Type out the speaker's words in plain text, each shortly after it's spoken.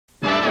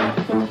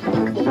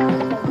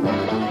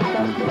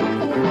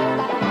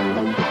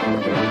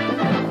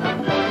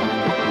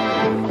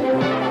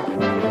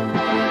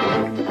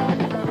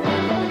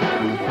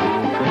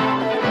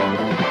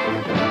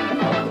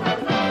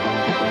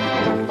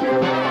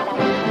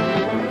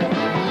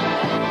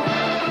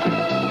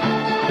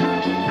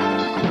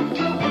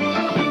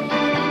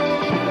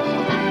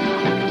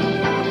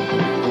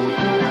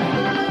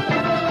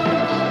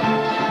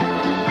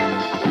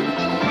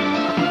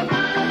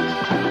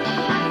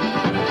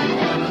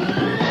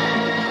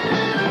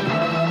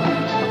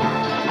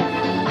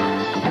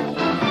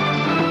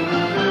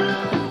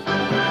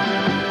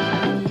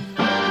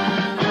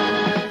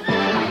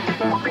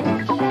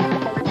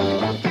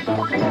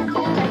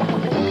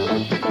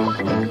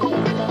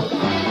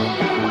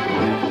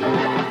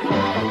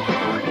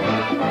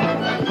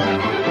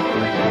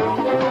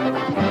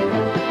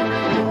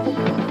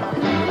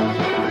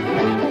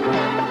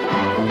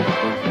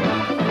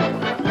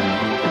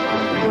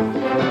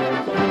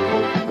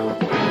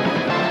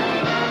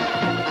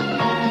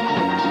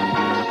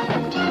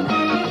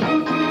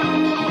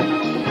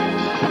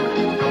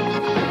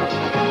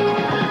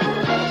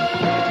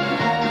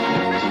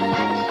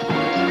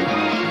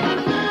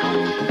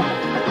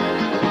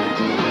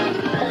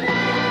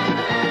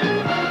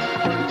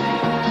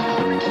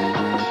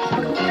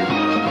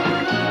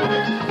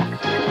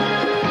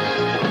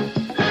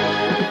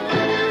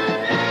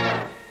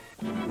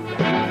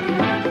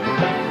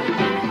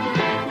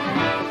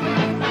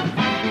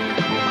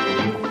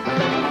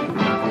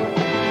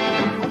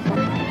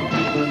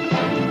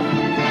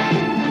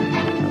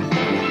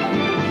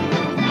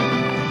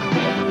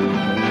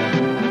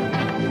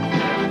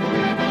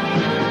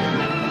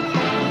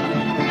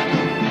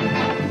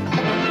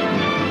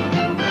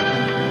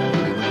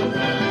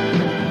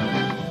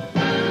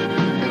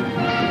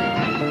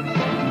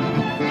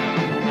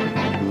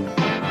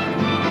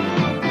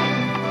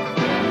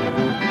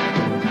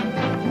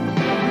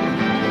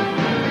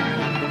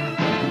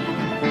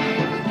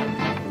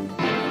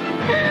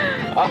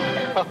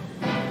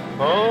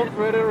Oh,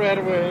 pretty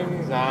Red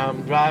Wings,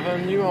 I'm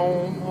driving you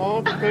home.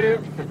 Oh,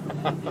 pretty...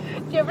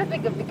 Do you ever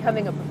think of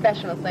becoming a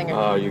professional singer?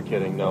 Oh, you're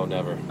kidding. No,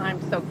 never.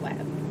 I'm so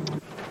glad.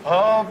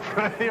 Oh,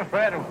 pretty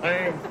Red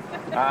Wings,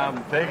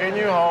 I'm taking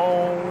you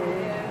home.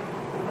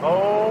 Yeah.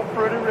 Oh,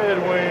 pretty Red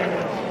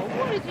Wings. Oh,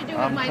 what did you do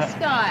with my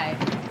sky?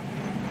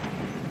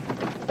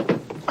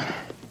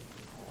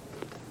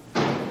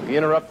 We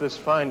interrupt this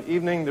fine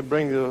evening to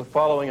bring you the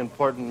following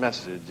important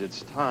message.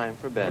 It's time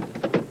for bed.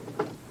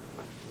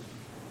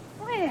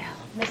 Well,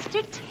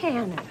 Mr.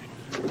 Tanner,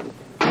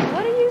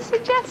 what are you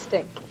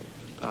suggesting?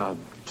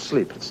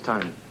 Sleep. It's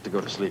time to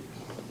go to sleep.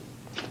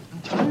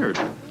 I'm tired.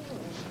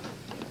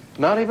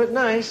 Naughty but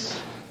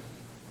nice.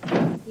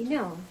 You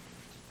know,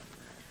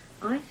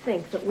 I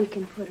think that we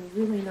can put a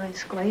really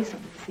nice glaze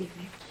on this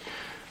evening.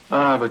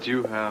 But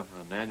you have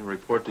an annual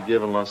report to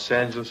give in Los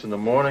Angeles in the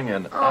morning,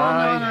 and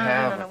I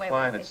have a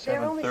client at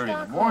 7:30 in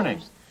the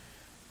morning.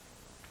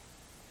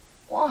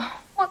 Well,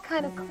 what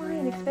kind of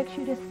client expects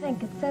you to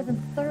think at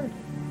 7:30?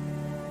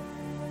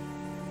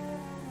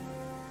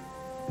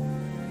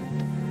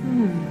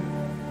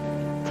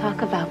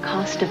 Talk about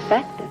cost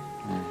effective.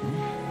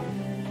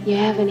 Mm-hmm. You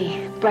have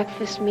any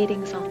breakfast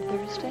meetings on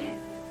Thursday?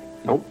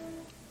 Nope.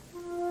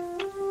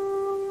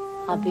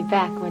 I'll be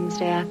back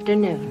Wednesday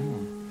afternoon.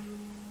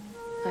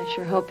 I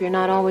sure hope you're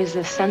not always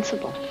this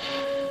sensible.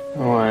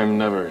 Oh, I'm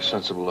never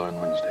sensible on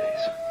Wednesdays.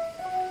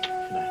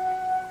 Good night.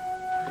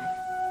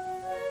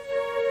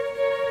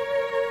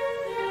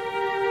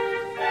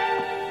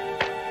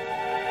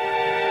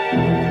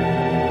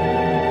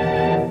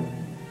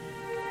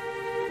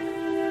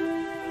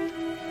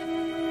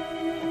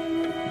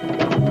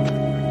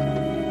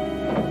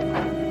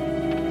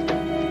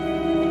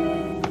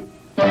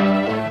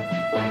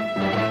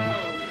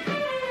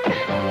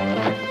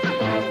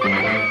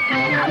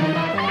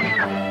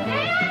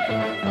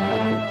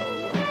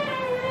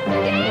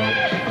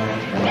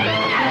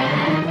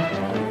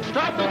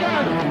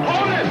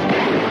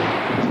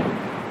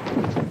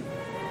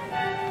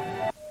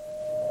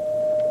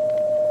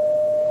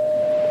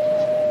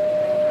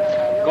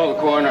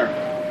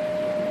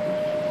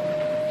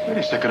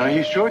 Are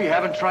you sure you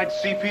haven't tried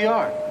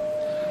CPR?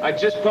 I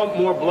just pumped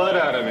more blood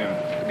out of him.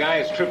 The guy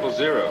is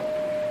 000.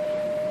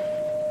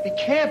 He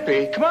can't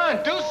be. Come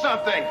on, do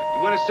something.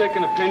 You want a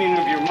second opinion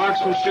of your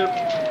marksmanship?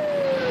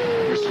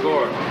 Your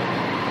score.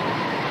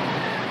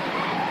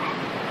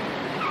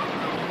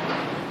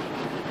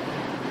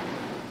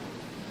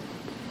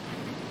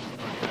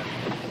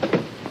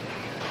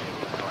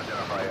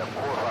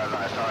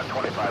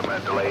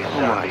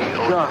 Oh, my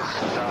God.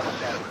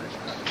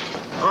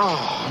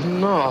 Oh,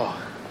 no.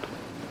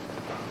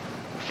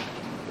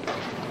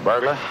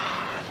 Burglar?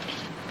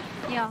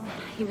 Yeah,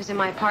 he was in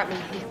my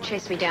apartment. He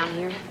chased me down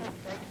here.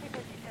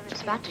 He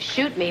was about to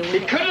shoot me.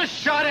 He couldn't have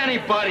shot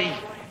anybody.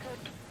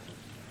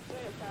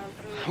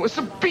 It was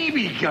a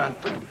BB gun.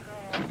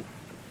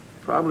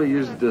 Probably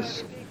used to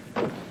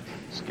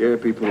scare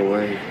people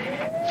away.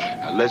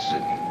 Now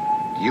listen,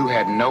 you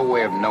had no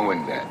way of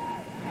knowing that.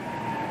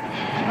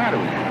 What's the matter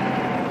with you?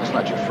 That's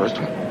not your first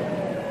one.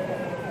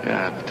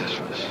 Yeah, but this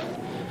was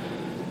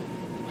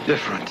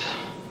different.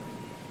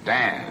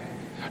 Dan,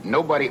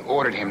 nobody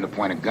ordered him to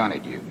point a gun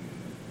at you.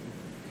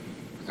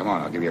 Come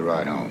on, I'll give you a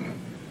ride home.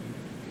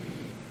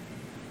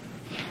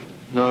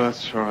 No,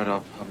 that's all right.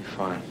 I'll be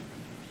fine.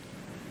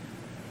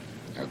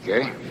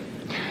 Okay.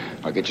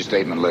 I'll get your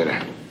statement later.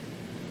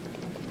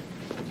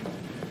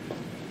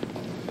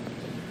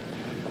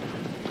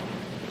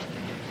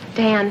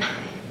 Dan,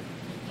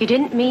 you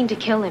didn't mean to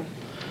kill him.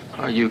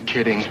 Are you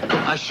kidding?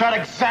 I shot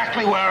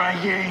exactly where I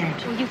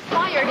aimed. Well, you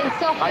fired in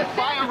self-defense. I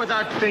fired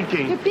without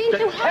thinking. You're being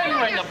too hard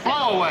on yourself. The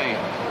blow away.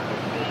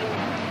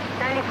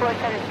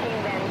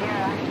 9417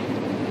 Bandera.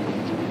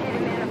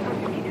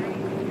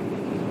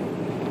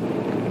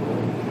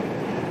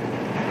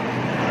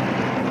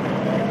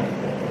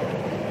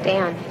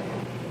 Dan,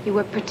 you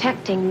were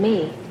protecting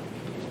me.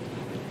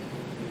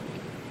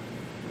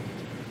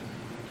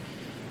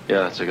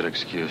 Yeah, that's a good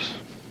excuse.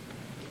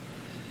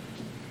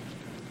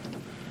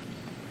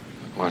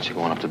 Why don't you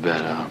go on up to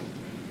bed?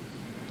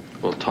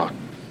 We'll talk.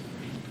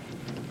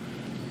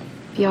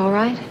 You all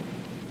right?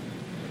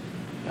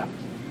 Yeah.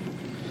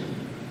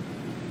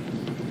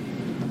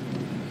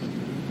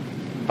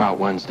 About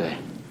Wednesday.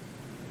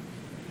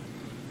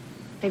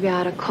 Maybe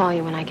I ought to call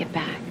you when I get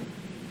back.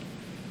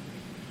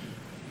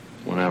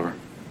 Whenever.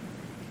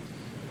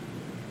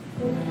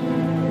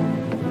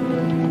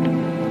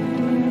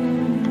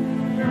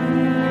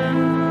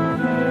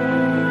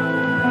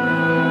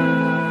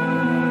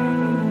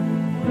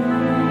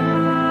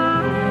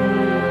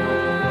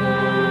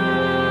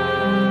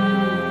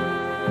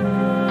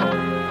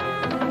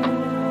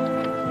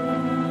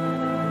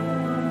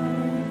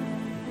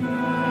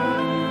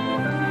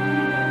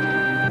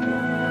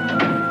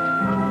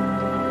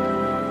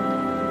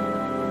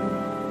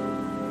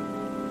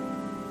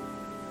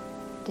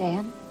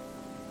 Dan?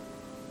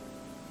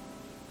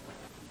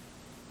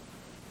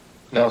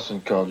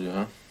 Nelson called you,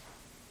 huh?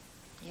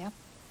 Yep.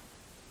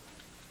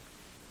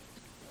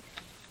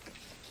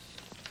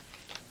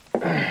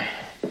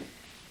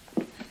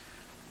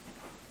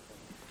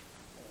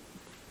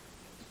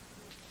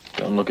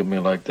 look at me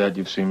like that.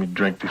 You've seen me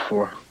drink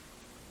before.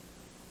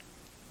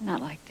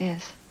 Not like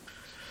this.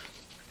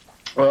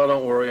 Well,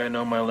 don't worry. I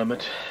know my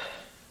limit.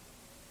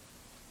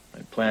 I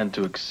plan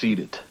to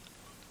exceed it.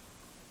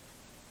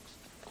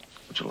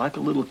 Would you like a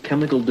little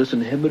chemical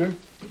disinhibitor?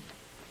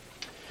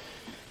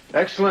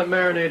 Excellent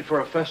marinade for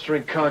a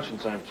festering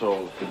conscience, I'm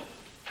told.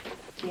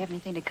 Do you have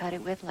anything to cut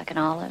it with, like an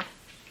olive?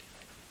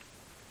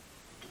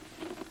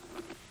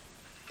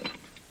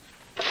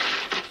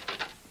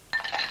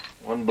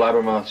 One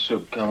blabbermouth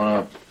soup coming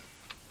up.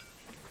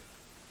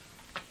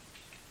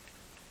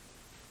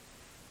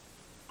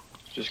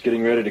 Just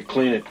getting ready to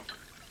clean it.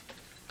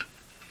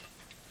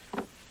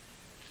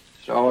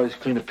 Should always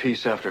clean a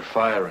piece after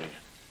firing.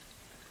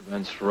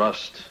 Prevents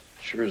rust.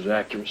 Sure as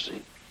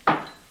accuracy.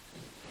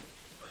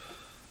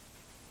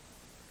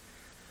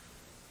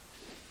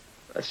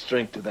 Let's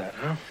drink to that,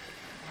 huh?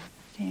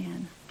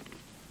 Dan.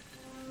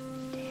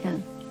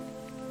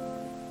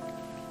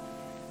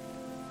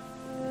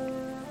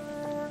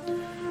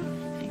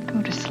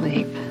 Go to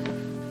sleep.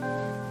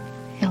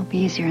 It'll be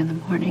easier in the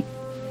morning.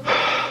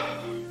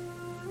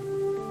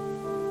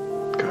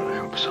 God, I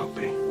hope so,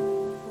 B.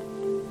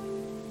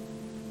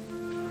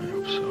 I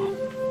hope so.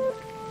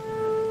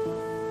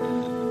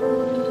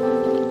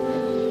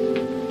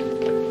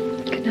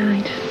 Good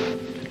night.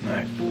 Good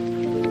night.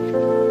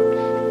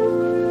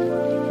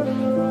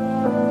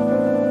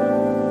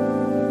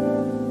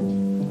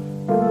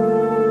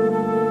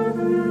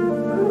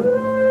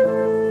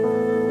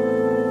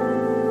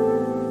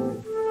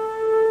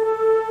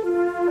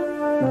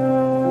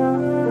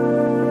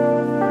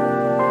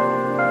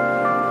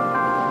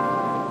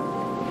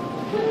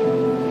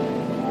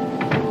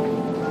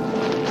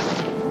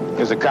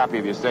 Here's a copy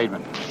of your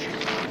statement.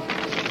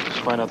 Just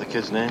find out the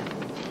kid's name.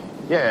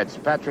 Yeah, it's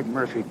Patrick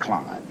Murphy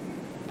Klein.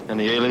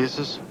 Any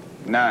aliases?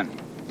 None.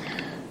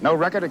 No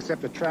record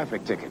except a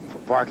traffic ticket for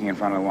parking in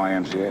front of the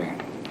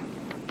YMCA.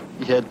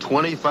 He had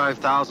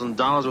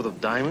 $25,000 worth of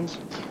diamonds?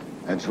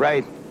 That's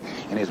right.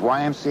 In his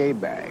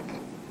YMCA bag.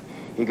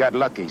 He got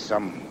lucky,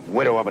 some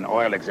widow of an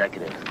oil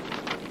executive.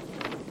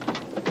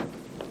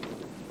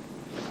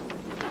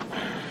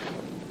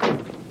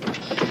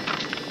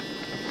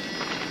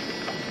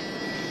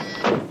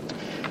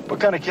 What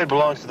kind of kid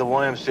belongs to the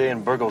YMCA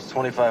and burgles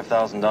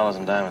 $25,000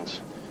 in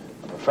diamonds?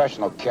 A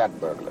professional cat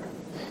burglar.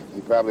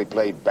 He probably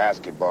played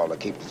basketball to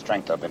keep the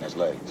strength up in his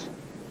legs.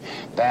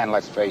 Dan,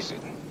 let's face it.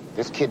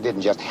 This kid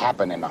didn't just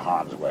happen into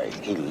harm's way.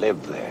 He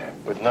lived there.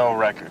 With no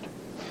record.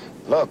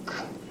 Look,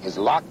 his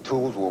lock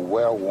tools were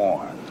well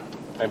worn.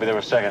 Maybe they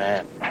were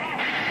secondhand.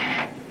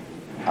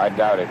 I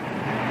doubt it.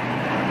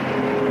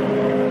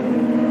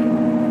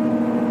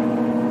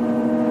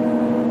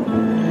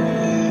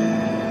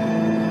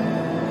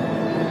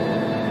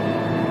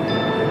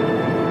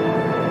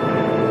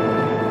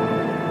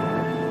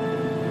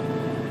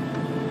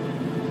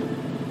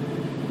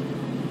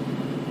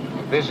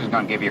 This is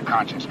gonna give your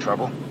conscience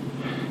trouble.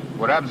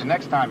 What happens the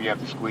next time you have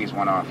to squeeze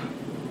one off?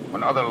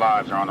 When other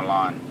lives are on the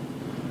line?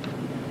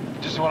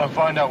 Just want to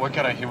find out what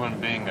kind of human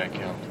being I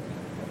killed.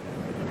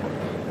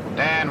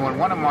 Dan, when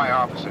one of my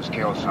officers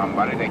kills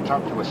somebody, they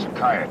talk to a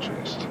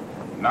psychiatrist,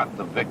 not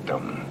the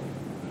victim.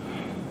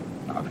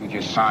 Now, if you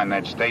just sign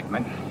that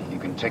statement, you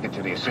can take it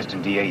to the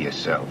assistant DA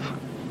yourself.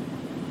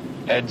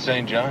 Ed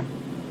St. John?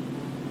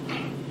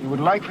 He would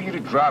like for you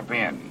to drop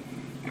in,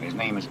 and his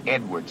name is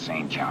Edward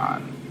St.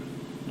 John.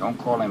 Don't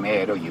call him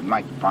Ed, or you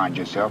might find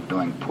yourself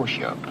doing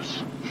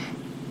push-ups.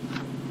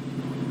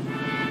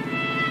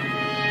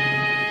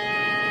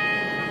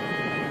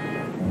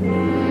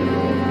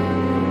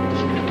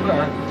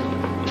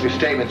 Your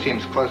statement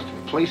seems close to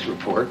the police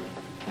report.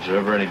 Is there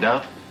ever any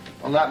doubt?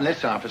 Well, not in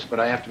this office, but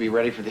I have to be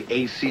ready for the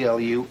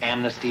ACLU,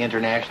 Amnesty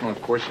International, and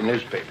of course the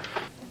newspaper.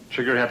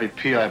 Trigger-happy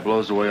PI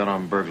blows away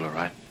on burglar,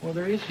 right? Well,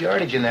 there is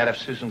yardage in that if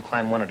Susan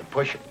Klein wanted to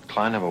push it.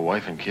 Klein have a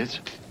wife and kids?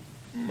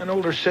 An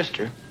older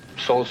sister,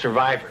 sole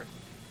survivor.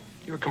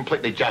 You were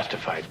completely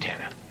justified,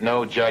 Tana.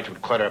 No judge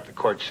would clutter up the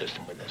court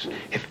system with this.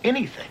 If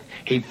anything,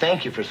 he'd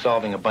thank you for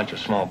solving a bunch of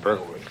small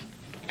burglaries.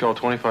 You call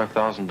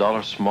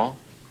 $25,000 small?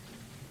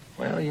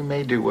 Well, you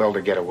may do well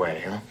to get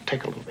away, huh?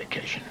 Take a little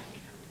vacation.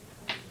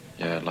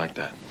 Yeah, I'd like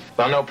that.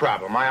 Well, no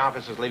problem. My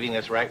office is leaving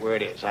this right where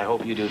it is. I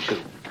hope you do,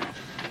 too.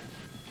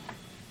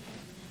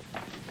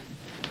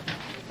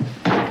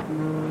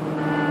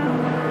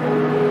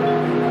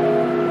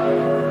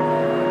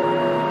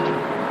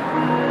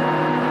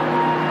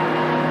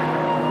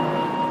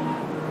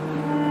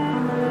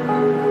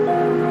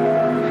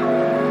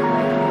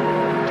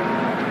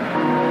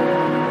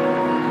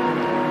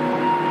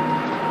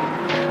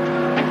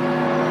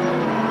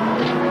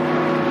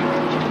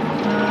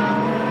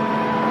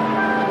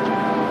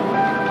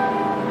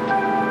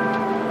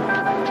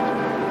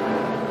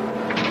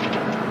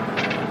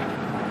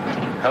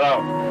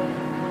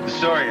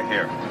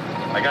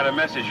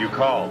 Message you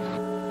called.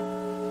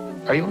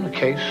 Are you on the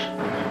case?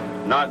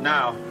 Not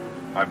now.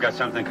 I've got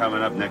something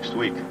coming up next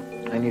week.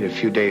 I need a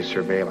few days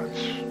surveillance.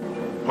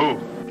 Who?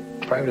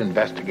 Private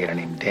investigator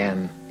named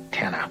Dan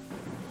Tana.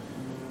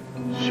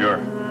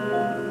 Sure.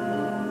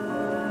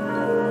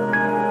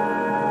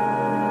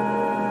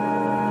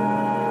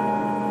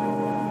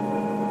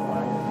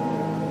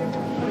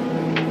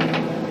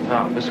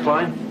 Miss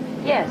Klein?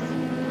 Yes.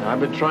 I've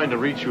been trying to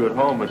reach you at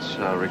home. It's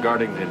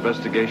regarding the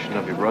investigation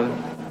of your brother.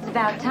 It's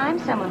about time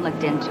someone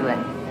looked into it.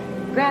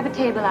 Grab a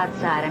table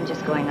outside. I'm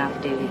just going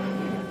off duty.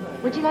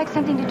 Would you like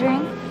something to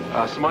drink?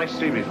 Some iced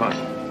tea would be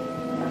fine.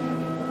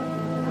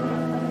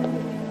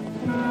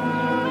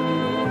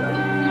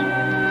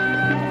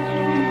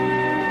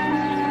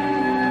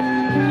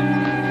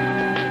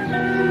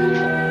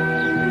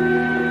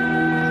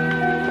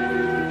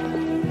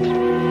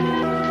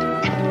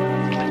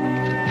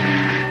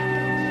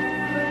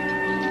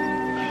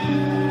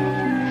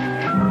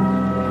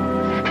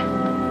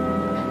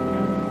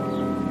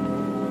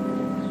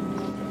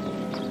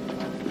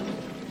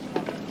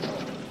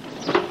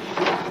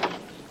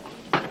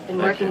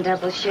 Working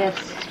double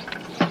shifts.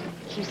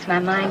 Keeps my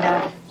mind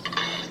off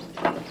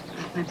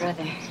my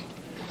brother.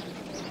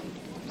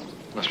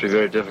 Must be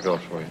very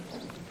difficult for you.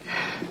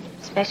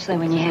 Especially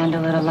when you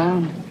handle it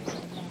alone.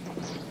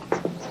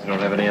 You don't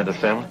have any other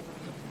family?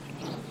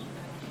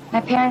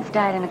 My parents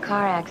died in a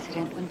car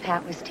accident when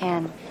Pat was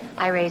 10.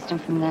 I raised him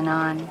from then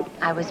on.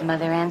 I was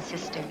mother and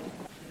sister.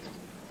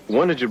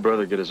 When did your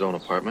brother get his own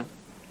apartment?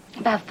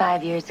 About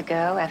 5 years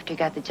ago, after he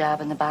got the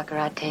job on the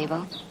baccarat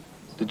table.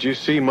 Did you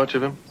see much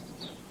of him?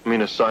 I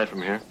mean, aside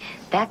from here?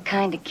 That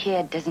kind of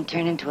kid doesn't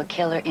turn into a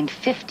killer in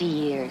 50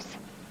 years.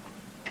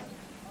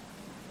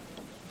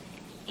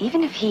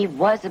 Even if he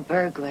was a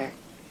burglar,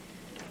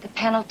 the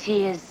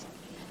penalty is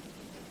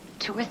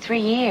 2 or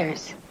 3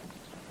 years.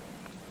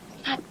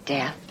 Not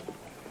death.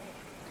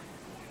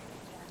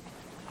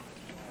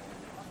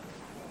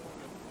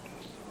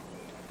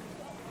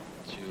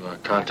 Did you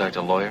contact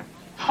a lawyer?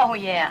 Oh,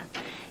 yeah.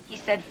 He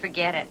said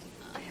forget it.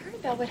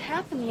 About what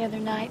happened the other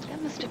night.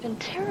 That must have been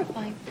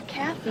terrifying for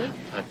Kathy.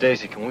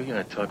 Daisy, can we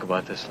talk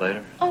about this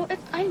later? Oh,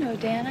 I know,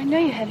 Dan. I know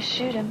you had to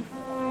shoot him.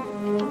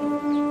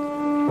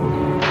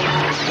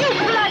 You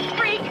blood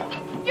freak!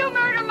 You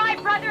murder my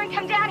brother and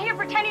come down here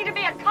pretending to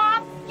be a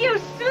cop? You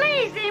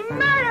sleazy,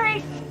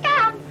 murdering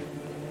scum!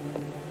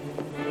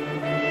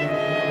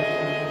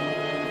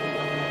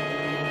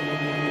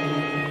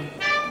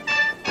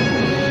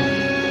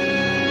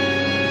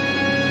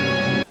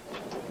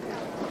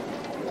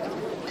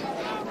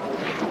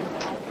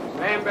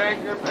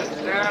 Banker,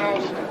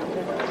 Pastels.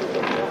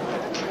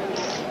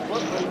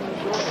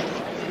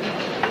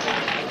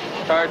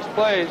 Cards,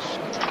 please.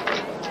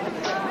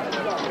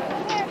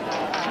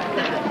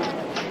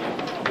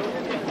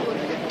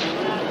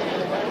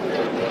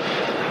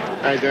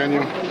 Hi,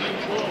 Daniel.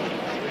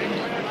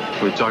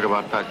 Can we talk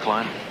about Pat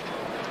Klein?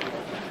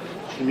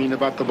 You mean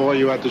about the boy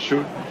you had to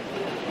shoot?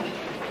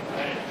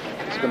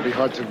 It's going to be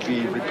hard to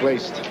be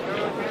replaced.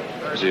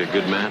 Is he a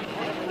good man?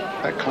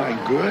 That Klein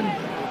good?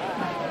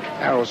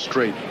 Arrow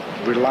straight,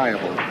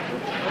 reliable.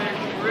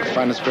 The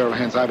finest pair of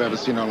hands I've ever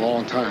seen in a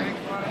long time.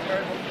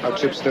 Our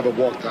Chips never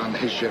walked on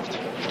his shift.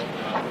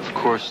 Of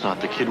course not.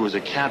 The kid was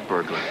a cat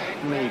burglar.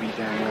 Maybe,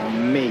 Daniel,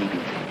 maybe.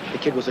 The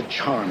kid was a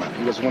charmer.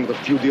 He was one of the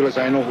few dealers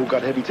I know who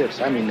got heavy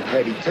tips. I mean,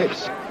 heavy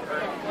tips.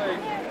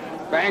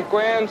 Bank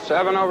win,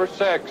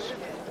 7/6.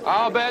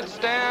 All bets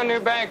stand,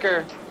 new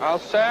banker. All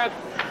set.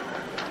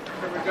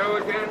 Here we go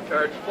again.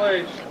 Cards,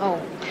 please.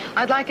 Oh,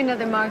 I'd like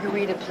another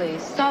margarita,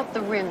 please. Salt the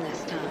rim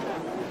this time.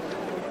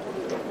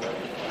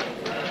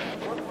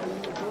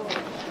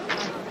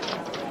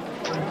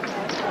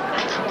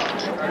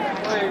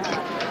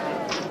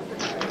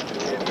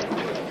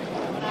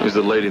 Who's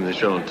the lady in the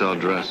show and tell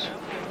dress?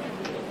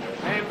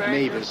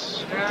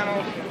 Mavis.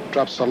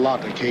 Drops a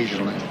lot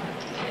occasionally.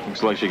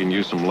 Looks like she can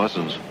use some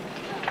lessons.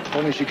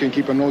 Only she can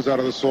keep her nose out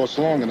of the sauce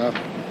long enough.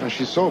 And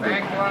she's sober.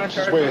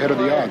 She's way ahead of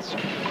the odds.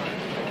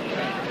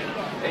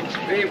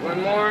 HP,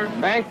 one more.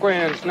 Bank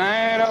wins,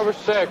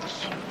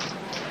 9/6.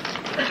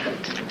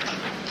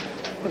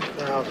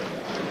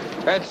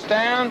 Bets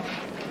down.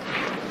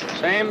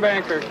 Same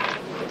banker.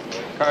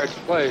 Cards,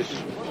 please.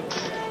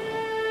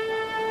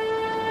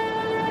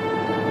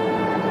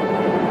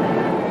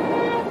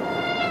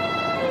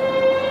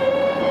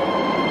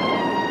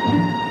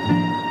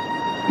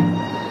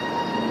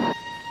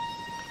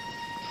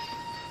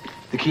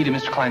 The key to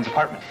Mr. Klein's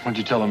apartment. What'd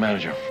you tell the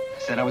manager?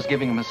 Said I was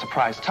giving him a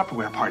surprise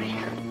Tupperware party.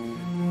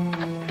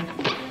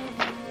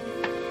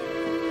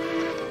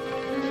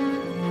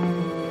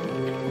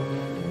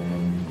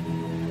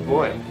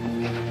 Boy,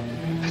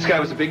 this guy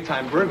was a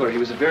big-time burglar. He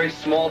was a very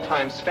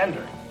small-time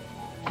spender.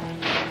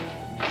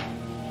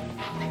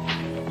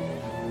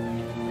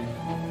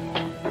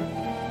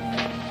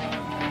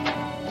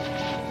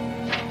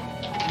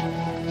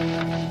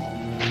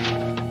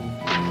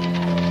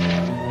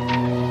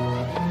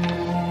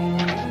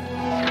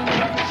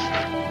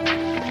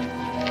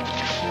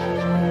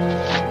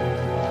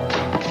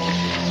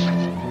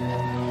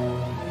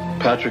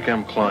 Patrick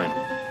M. Klein.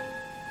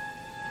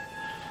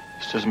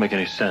 This doesn't make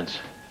any sense.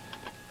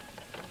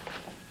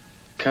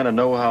 Kind of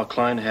know-how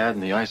Klein had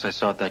and the ice I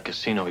saw at that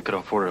casino, he could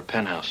have afforded a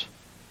penthouse.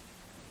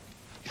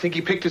 You think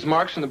he picked his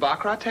marks from the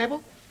baccarat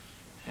table?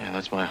 Yeah,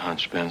 that's my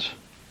hunch, Spence.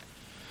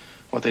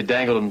 What they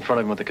dangled in front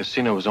of him at the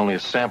casino was only a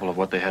sample of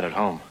what they had at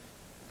home.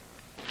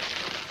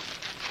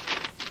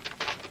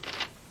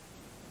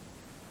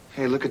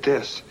 Hey, look at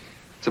this.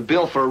 It's a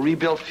bill for a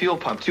rebuilt fuel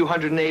pump,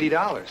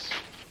 $280.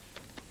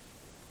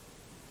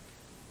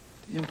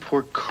 The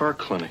import car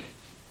clinic.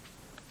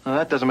 Now,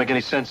 that doesn't make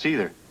any sense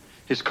either.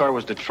 His car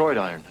was Detroit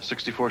iron, a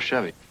 64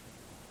 Chevy.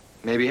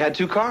 Maybe he had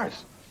 2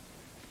 cars.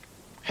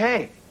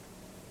 Hey,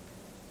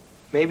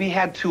 maybe he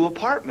had 2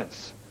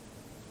 apartments.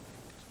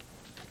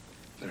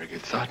 Very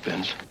good thought,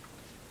 Benz.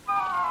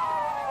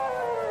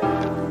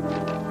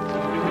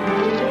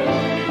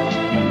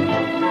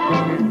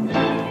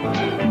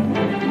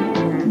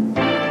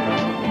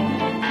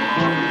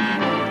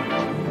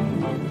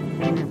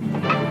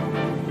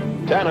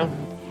 Dana,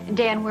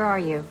 Dan, where are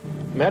you?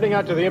 I'm heading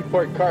out to the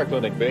import car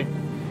clinic, B.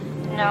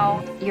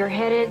 No, you're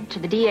headed to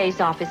the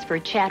DA's office for a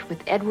chat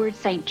with Edward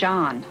St.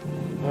 John.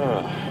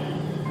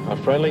 A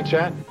friendly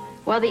chat?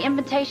 Well, the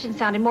invitation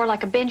sounded more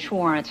like a bench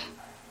warrant.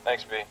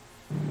 Thanks, B.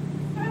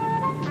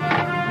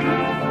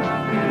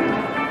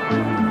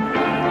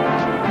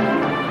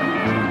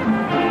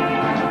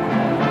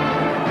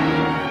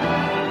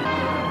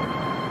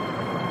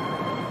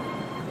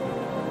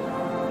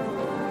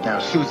 Now,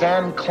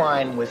 Suzanne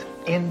Klein was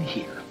in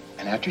here,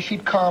 and after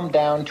she'd calmed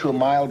down to a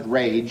mild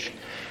rage,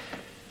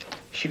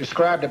 she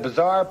described a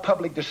bizarre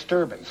public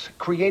disturbance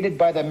created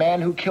by the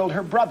man who killed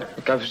her brother.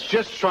 Look, I was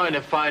just trying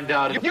to find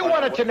out if... You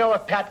wanted to know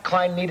if Pat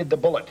Klein needed the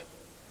bullet.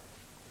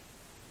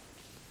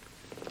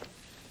 Do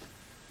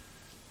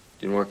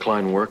you know where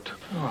Klein worked?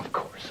 Oh, of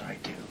course I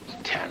do,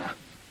 Tana.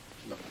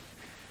 Look,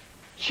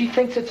 she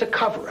thinks it's a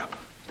cover-up.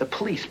 The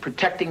police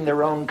protecting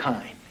their own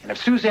kind. And if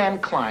Suzanne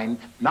Klein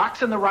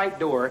knocks on the right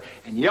door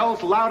and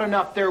yells loud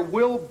enough, there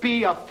will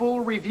be a full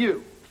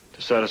review.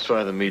 To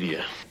satisfy the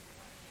media.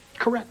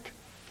 Correct.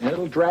 And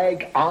it'll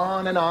drag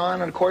on, and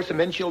of course,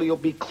 eventually you'll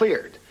be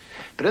cleared.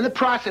 But in the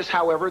process,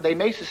 however, they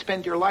may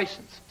suspend your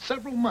license.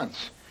 Several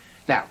months.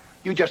 Now,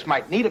 you just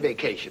might need a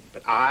vacation,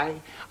 but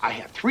I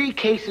have 3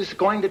 cases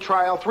going to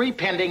trial, 3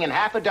 pending, and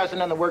half a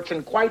dozen in the works,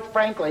 and quite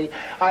frankly,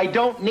 I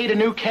don't need a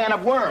new can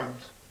of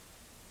worms.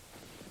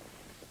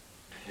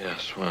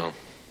 Yes, well,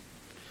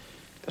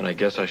 then I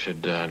guess I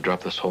should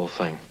drop this whole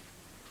thing.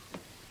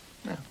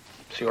 Yeah,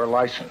 it's your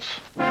license.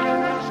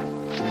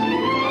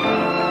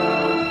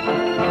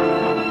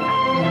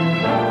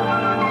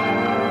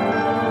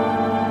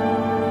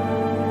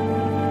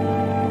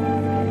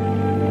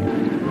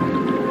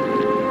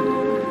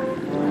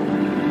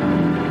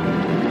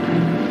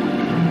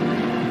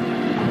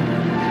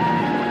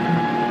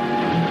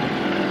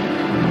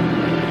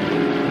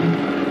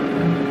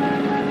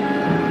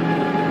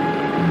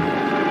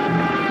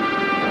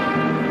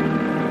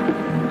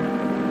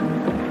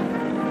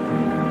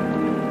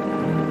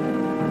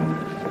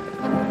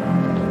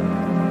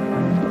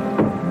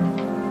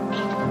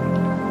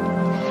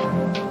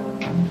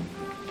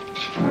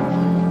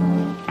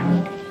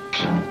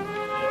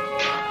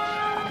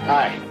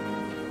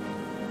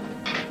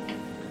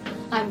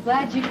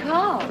 Glad you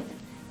called.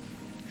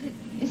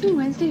 Isn't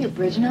Wednesday your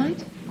bridge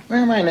night?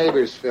 Well, my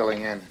neighbor's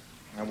filling in.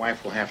 My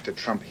wife will have to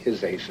trump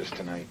his aces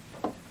tonight.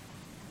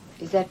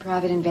 Is that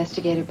private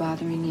investigator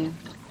bothering you?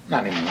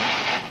 Not anymore.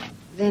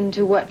 Then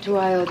to what do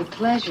I owe the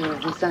pleasure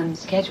of this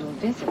unscheduled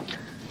visit?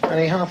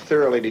 Honey, how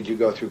thoroughly did you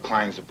go through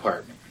Klein's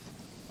apartment?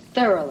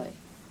 Thoroughly.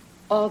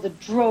 All the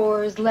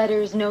drawers,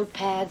 letters,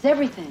 notepads,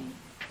 everything.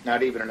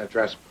 Not even an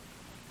address book?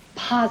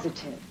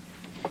 Positive.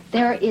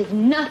 There is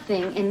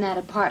nothing in that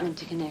apartment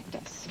to connect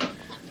us.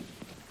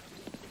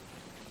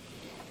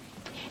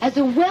 As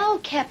a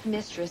well-kept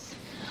mistress,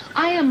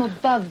 I am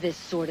above this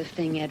sort of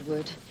thing,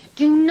 Edward.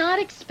 Do not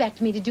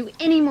expect me to do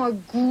any more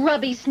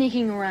grubby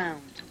sneaking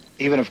around.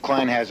 Even if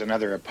Klein has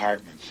another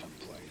apartment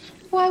someplace.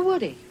 Why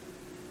would he?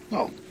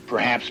 Well,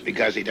 perhaps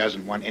because he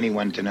doesn't want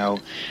anyone to know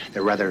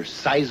the rather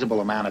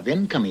sizable amount of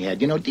income he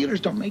had. You know,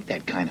 dealers don't make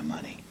that kind of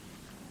money.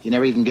 He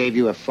never even gave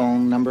you a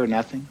phone number,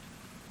 nothing?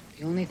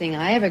 The only thing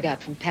I ever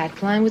got from Pat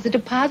Klein was a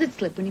deposit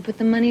slip when he put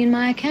the money in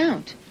my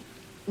account.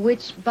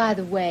 Which, by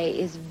the way,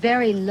 is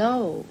very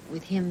low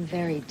with him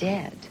very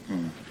dead.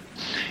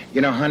 You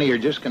know, honey, you're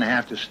just going to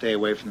have to stay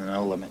away from the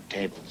no-limit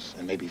tables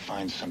and maybe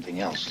find something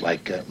else,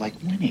 like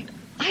winning.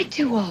 I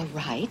do all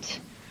right.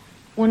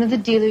 One of the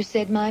dealers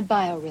said my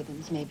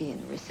biorhythms may be in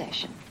a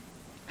recession.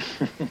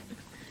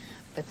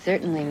 But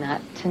certainly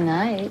not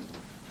tonight.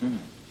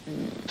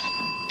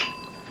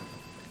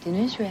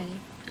 Dinner's ready.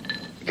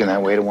 Can I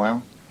wait a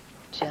while?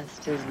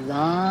 Just as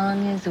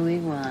long as we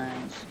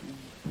want.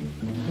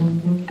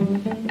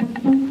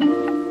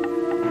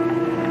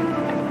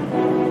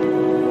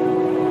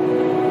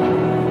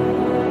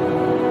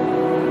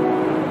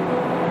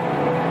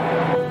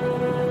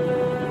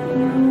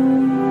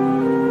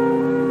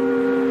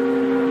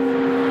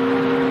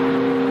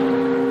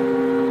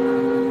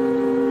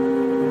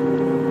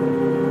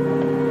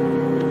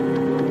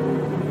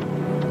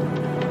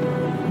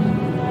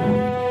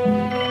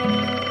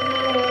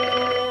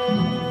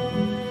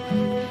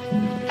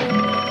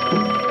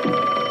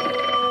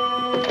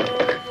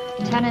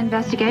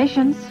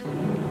 Investigations.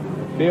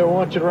 Theo, I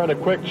want you to run a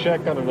quick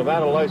check on a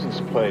Nevada license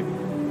plate.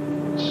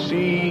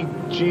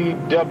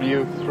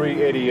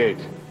 CGW388.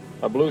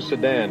 A blue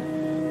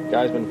sedan.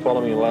 Guy's been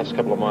following me the last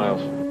couple of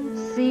miles.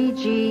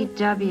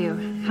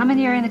 CGW. How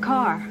many are in the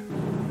car?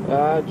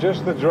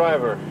 Just the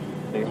driver.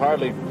 He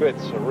hardly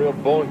fits. A real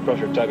bone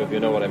crusher type, if you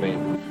know what I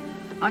mean.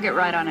 I'll get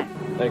right on it.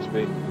 Thanks,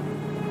 Pete.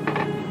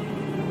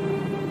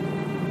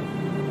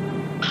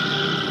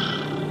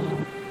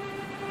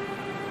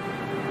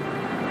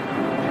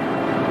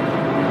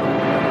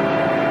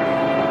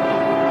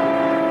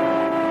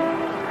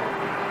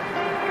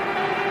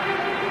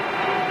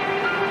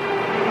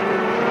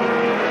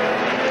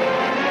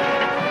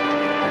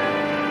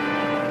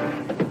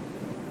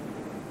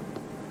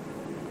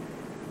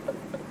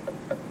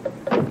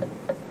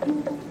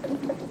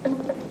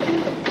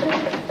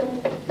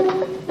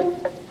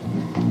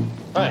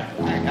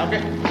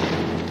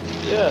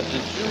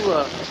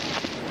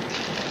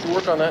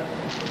 On that?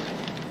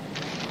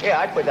 Yeah,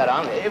 I put that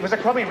on. It was a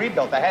crummy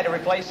rebuilt. I had to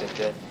replace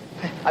it.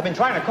 I've been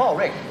trying to call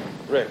Rick.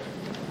 Rick?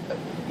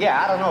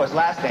 Yeah, I don't know his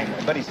last name,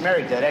 but he's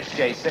married to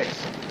XJ6.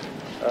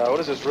 What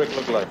does this Rick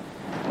look like?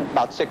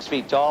 About 6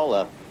 feet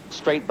tall,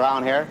 straight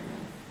brown hair.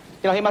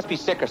 You know, he must be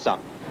sick or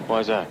something.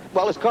 Why's that?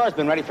 Well, his car's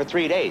been ready for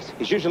 3 days.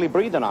 He's usually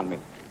breathing on me.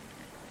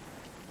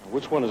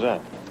 Which one is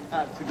that?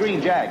 It's the green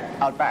Jag,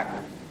 out back.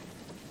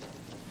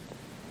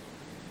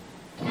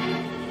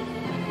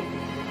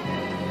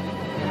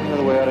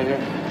 Another way out of here?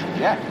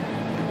 Yeah.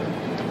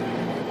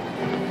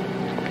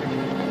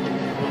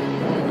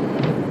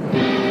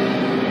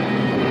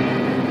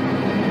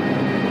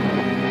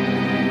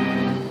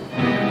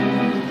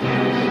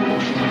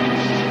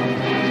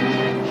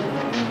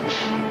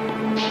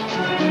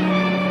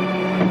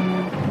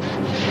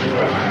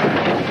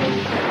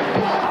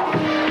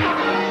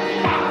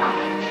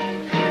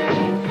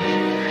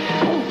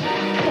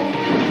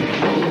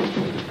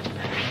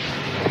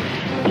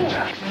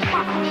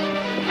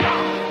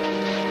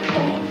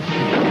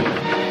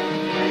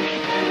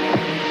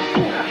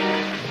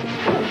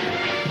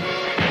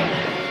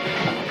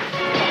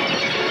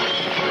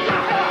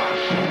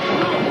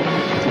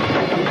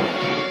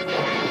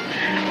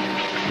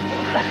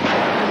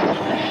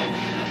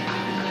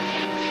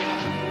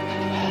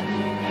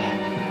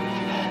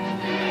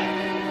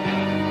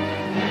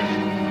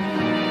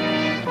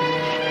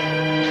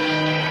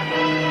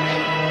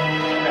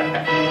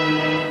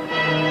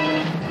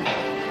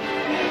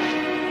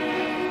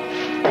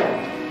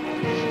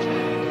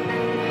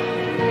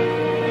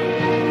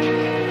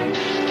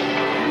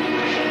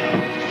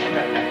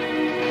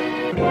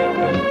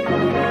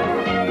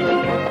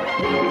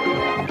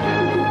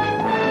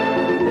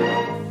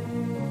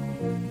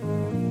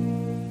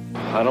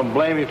 I don't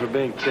blame you for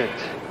being ticked.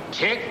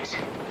 Ticked?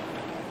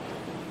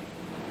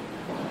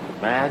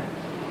 Mad?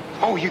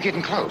 Oh, you're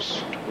getting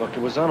close. Look, it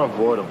was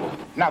unavoidable.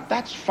 Now,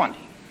 that's funny.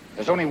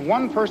 There's only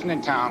one person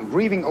in town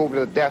grieving over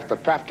the death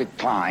of Patrick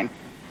Klein,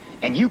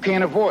 and you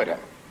can't avoid her.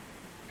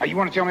 Now, you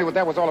want to tell me what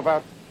that was all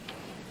about?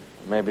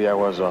 Maybe I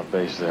was off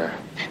base there.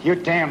 You're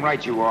damn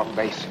right you were off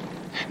base.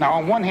 Now,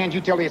 on one hand,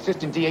 you tell the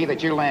assistant DA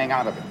that you're laying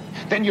out of it.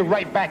 Then you're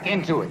right back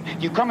into it.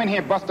 You come in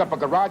here, bust up a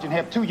garage, and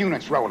have 2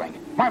 units rolling.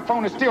 My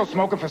phone is still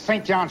smoking for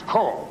St. John's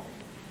call.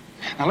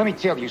 Now, let me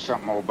tell you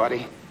something, old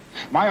buddy.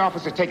 My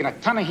office is taking a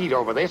ton of heat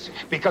over this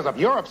because of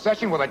your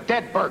obsession with a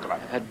dead burglar.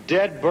 A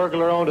dead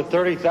burglar owned a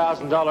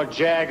 $30,000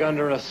 Jag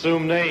under an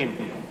assumed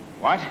name.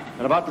 What?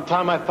 And about the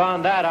time I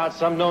found that out,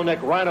 some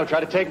no-neck rhino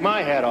tried to take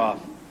my head off.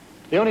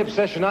 The only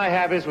obsession I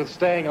have is with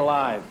staying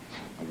alive.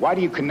 Why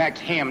do you connect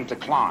him to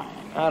Klein?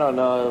 I don't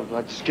know.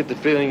 I just get the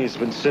feeling he's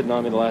been sitting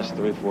on me the last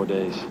 3 or 4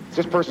 days. Does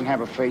this person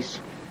have a face?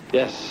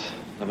 Yes.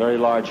 A very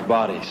large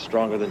body,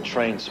 stronger than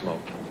train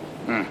smoke.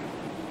 Well,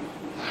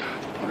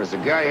 there's a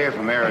guy here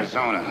from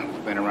Arizona.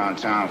 Been around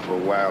town for a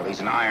while.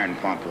 He's an iron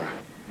pumper.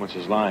 What's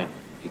his line?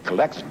 He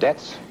collects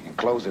debts and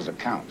closes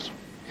accounts.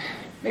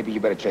 Maybe you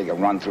better take a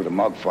run through the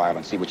mug file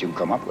and see what you can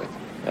come up with.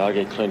 I'll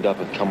get cleaned up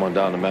and come on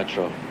down to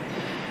Metro.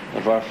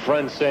 If our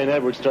friend St.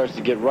 Edward starts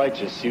to get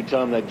righteous, you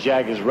tell him that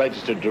Jag is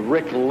registered to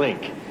Rick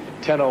Link,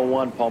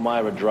 1001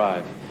 Palmyra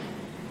Drive.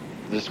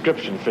 The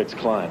description fits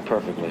Klein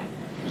perfectly.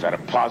 Is that a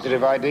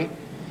positive ID?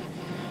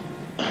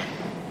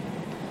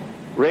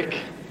 Rick,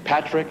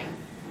 Patrick,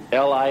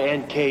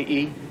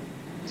 L-I-N-K-E.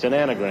 It's an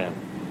anagram.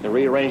 They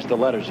rearranged the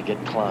letters to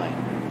get Klein.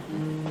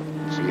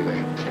 See you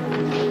there.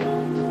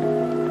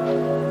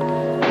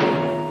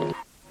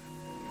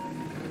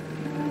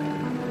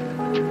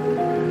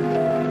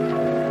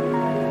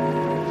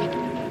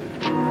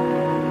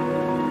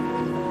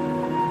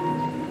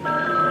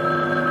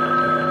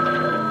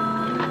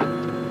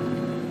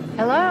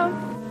 Hello?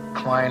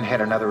 Klein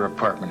had another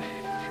apartment.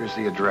 Here's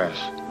the address.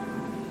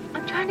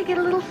 I'm trying to get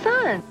a little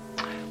sun.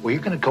 Well,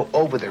 you're going to go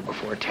over there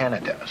before Tana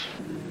does.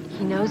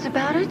 He knows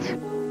about it?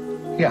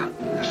 Yeah.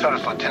 So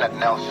does Lieutenant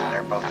Nelson.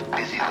 They're both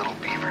busy little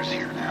beavers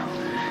here now.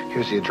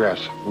 Here's the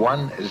address.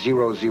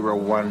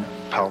 1001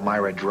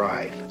 Palmyra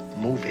Drive.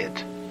 Move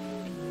it.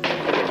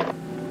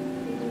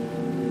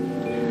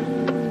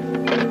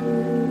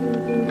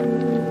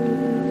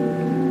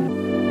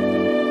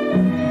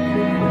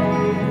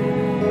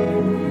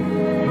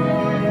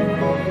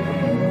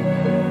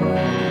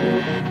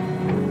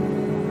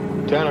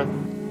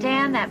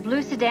 Dan, that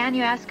blue sedan sedan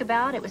you asked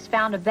about? It was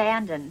found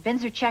abandoned.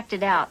 Binzer checked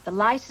it out. The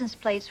license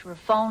plates were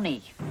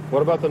phony.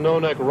 What about the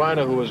no-neck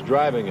rhino who was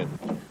driving it?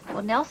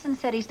 Well, Nelson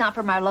said he's not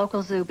from our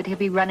local zoo, but he'll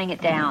be running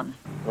it down.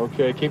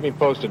 Okay, keep me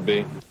posted,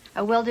 B.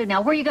 I will do.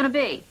 Now, where are you going to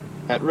be?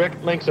 At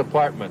Rick Link's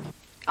apartment.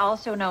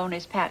 Also known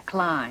as Pat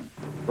Klein.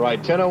 Right,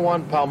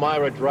 1001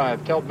 Palmyra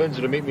Drive. Tell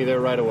Binzer to meet me there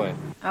right away.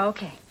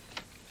 Okay.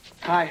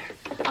 Hi.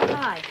 Oh,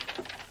 hi.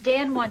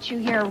 Dan wants you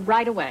here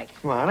right away.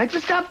 Come on, I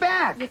just got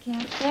back. You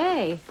can't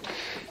say.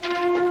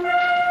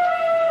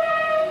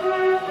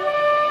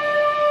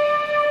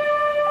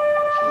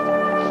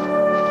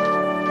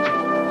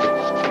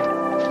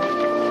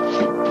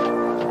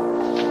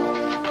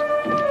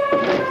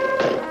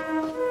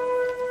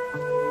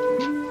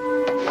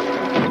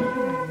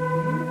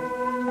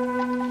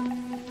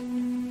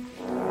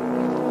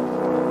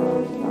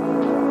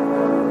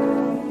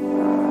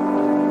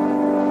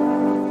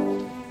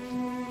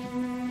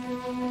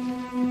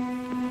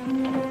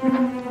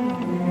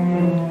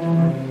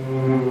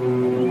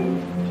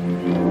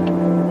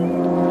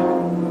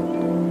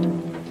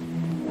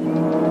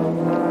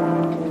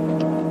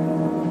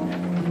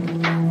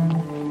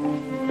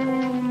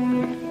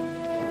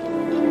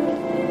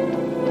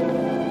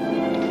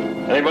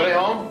 Anybody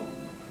home?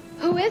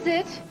 Who is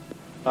it?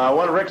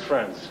 One of Rick's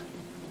friends.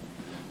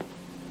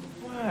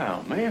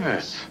 Well,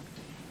 Mavis.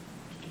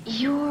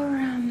 You're,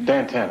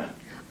 Dan Tanner.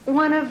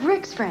 one of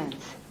Rick's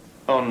friends.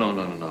 Oh,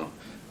 no.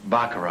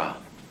 Baccarat.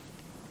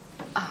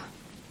 What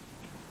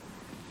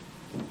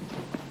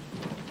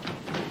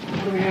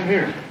do we have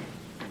here?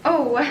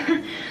 Oh,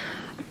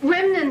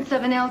 remnants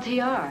of an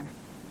LTR.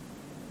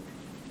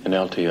 An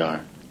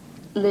LTR.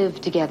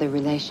 Live together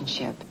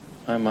relationship.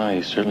 My,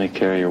 you certainly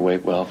carry your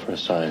weight well for a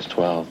size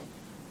 12.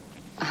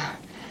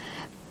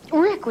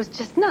 Rick was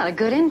just not a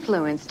good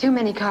influence. Too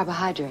many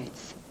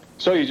carbohydrates.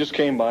 So you just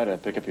came by to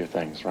pick up your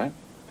things, right?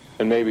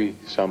 And maybe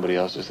somebody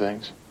else's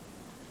things?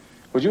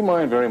 Would you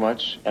mind very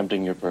much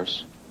emptying your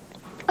purse?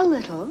 A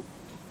little.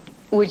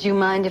 Would you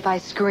mind if I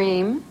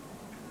scream?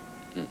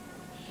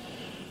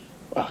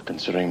 Well,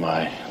 considering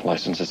my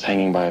license is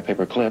hanging by a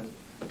paper clip.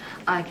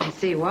 I can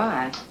see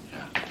why.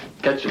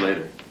 Catch you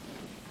later.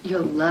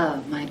 You'll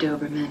love my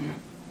Doberman.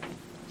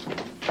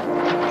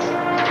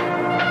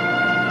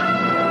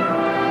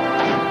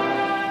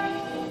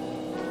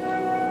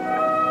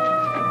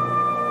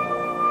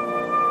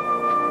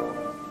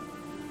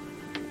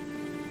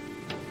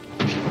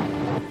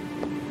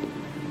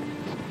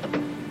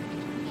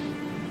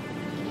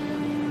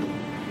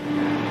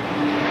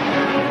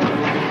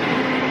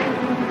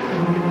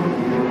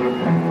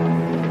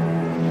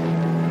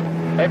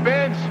 Hey,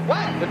 Vince.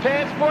 What? The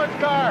tan sports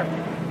car.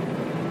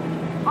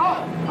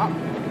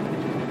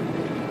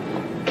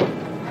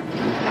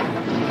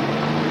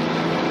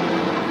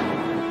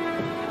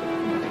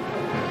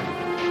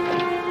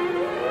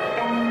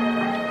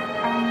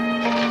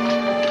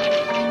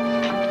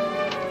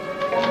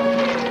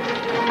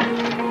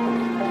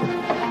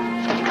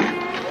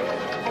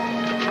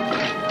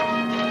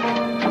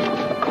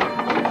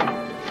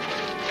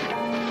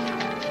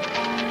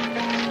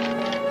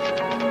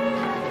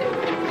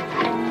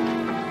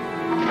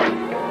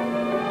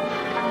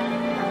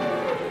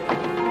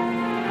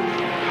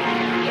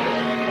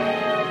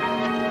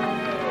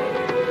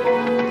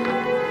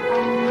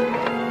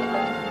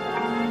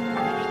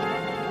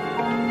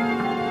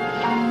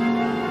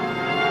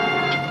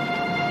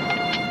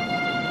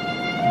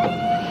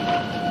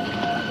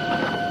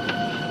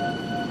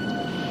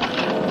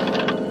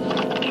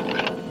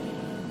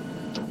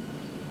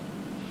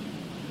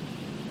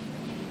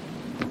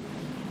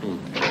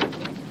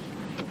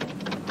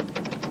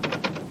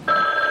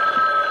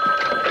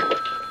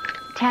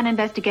 Tan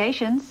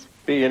Investigations.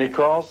 B, any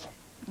calls?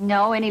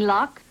 No, any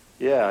luck?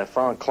 Yeah, I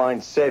found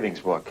Klein's savings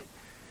book.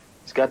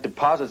 He's got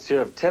deposits here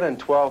of $10,000 and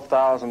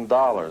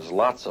 $12,000,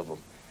 lots of them.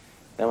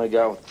 Then we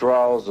got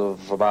withdrawals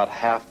of about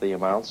half the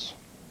amounts.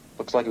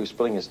 Looks like he was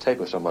splitting his take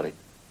with somebody.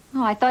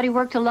 Oh, I thought he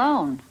worked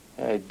alone.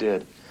 Yeah, he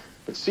did.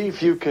 But see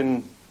if you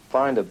can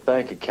find a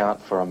bank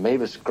account for a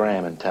Mavis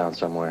Graham in town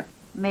somewhere.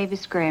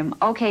 Mavis Graham.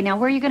 Okay, now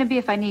where are you going to be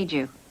if I need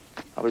you?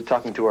 I'll be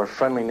talking to our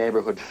friendly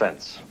neighborhood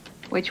fence.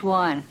 Which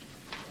one?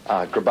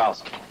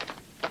 Grabowski.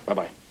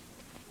 Bye-bye.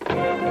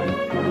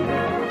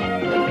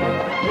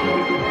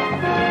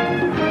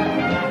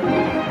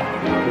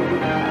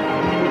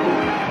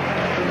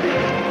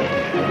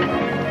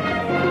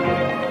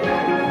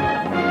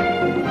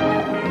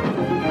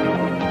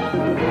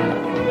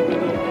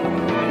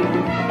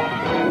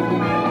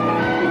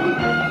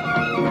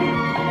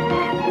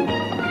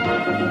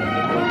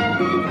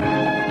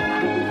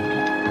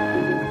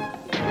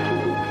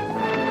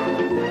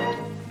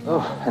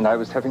 Oh, and I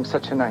was having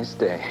such a nice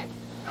day.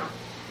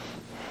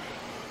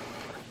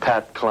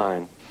 Pat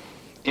Klein.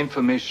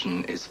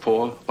 Information is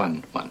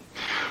 411.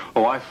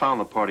 Oh, I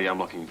found the party I'm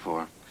looking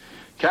for.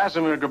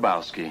 Casimir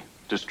Grabowski,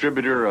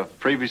 distributor of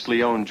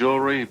previously owned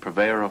jewelry,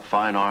 purveyor of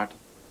fine art.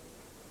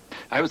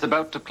 I was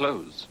about to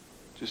close.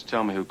 Just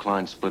tell me who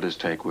Klein split his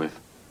take with.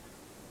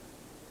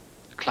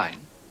 Klein?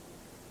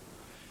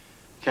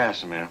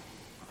 Casimir,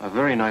 A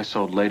very nice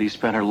old lady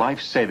spent her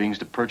life savings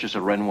to purchase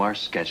a Renoir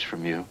sketch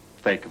from you.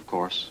 Fake, of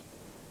course.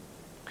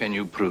 Can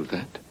you prove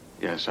that?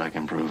 Yes, I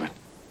can prove it.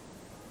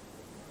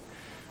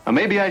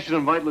 Maybe I should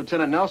invite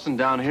Lieutenant Nelson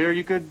down here.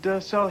 You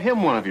could sell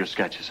him one of your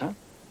sketches, huh?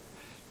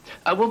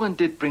 A woman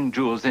did bring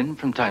jewels in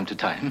from time to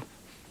time.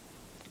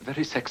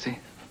 Very sexy.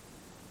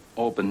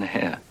 Auburn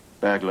hair.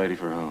 Bag lady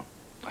for who?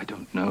 I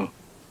don't know.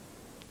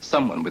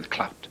 Someone with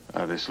clout.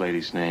 This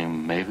lady's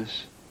name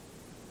Mavis?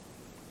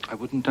 I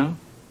wouldn't know.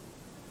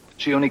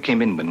 She only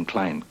came in when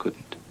Klein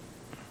couldn't.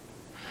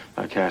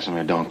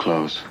 Casimir, don't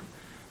close.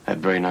 That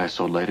very nice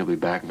old lady will be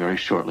back very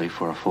shortly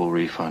for a full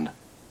refund.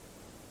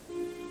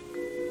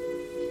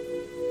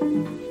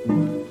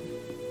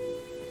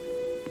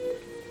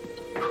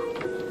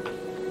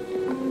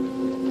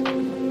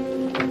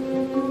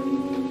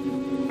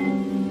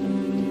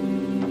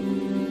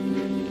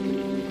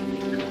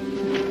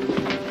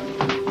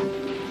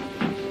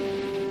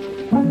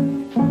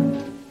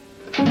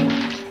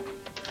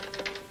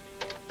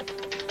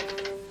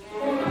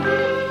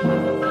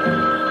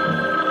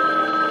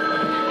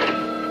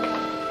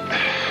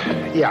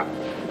 Yeah.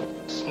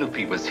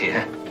 Snoopy was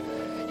here.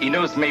 He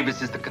knows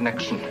Mavis is the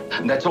connection,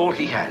 and that's all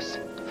he has.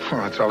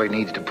 Well, that's all he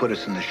needs to put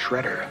us in the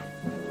shredder.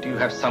 Do you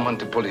have someone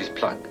to pull his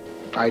plug?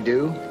 I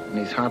do, and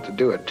he's hot to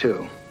do it,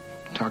 too.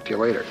 Talk to you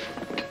later.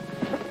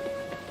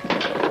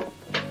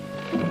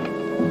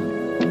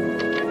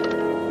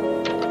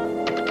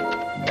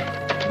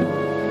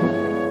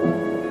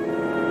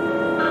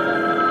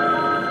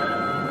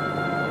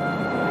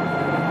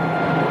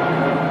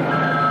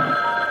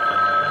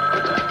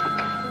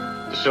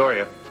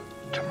 Soria.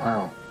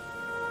 Tomorrow.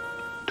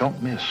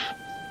 Don't miss.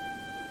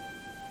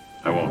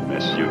 I won't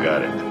miss. You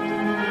got it.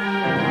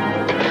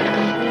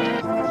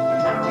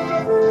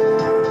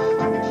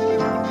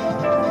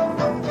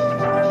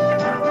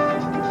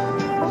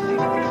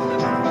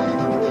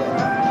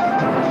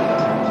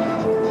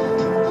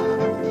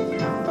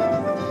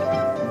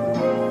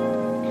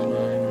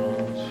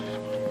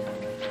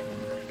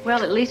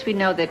 Well, at least we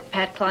know that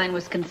Pat Klein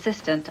was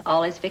consistent.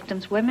 All his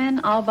victims women,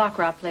 all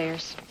baccarat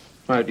players.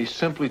 Right, he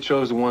simply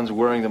chose the ones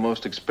wearing the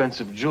most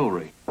expensive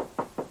jewelry.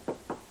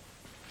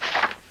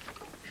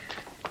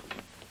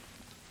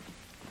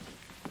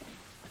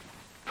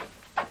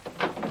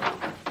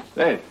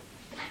 Dave.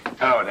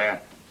 Oh, Dan.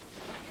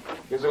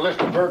 Here's a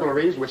list of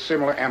burglaries with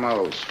similar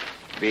MOs.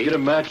 You get a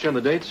match on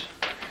the dates?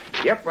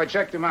 Yep, I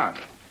checked them out.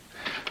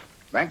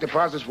 Bank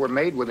deposits were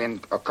made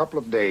within a couple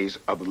of days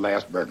of the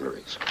last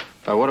burglaries.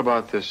 What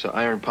about this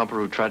iron pumper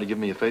who tried to give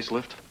me a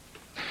facelift?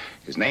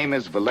 His name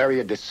is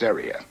Valeria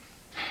DeSeria.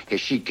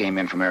 His sheet came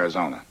in from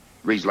Arizona.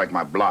 Reads like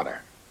my blotter.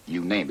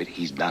 You name it,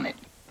 he's done it.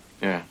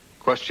 Yeah.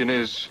 Question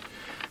is,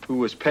 who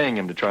was paying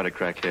him to try to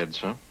crack heads,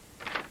 huh?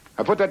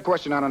 I put that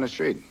question out on the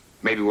street.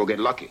 Maybe we'll get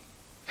lucky.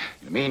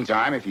 In the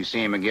meantime, if you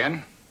see him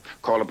again,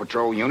 call a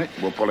patrol unit.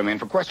 We'll pull him in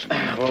for questioning.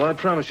 Well, I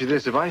promise you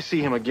this. If I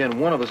see him again,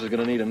 one of us is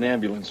going to need an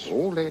ambulance.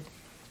 Hold it.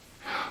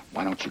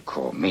 Why don't you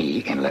call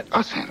me and let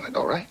us handle it,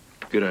 all right?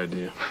 Good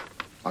idea.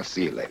 I'll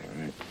see you later.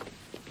 All right.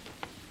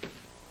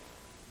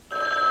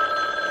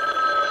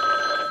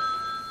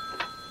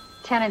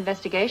 10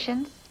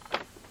 investigations.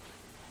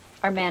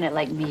 Our man at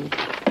Lake Mead.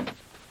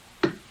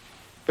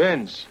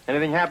 Vince,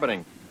 anything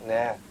happening?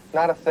 Nah,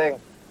 not a thing.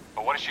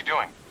 But what is she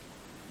doing?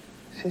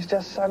 She's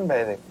just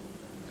sunbathing.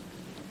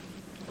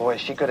 Boy,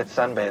 is she good at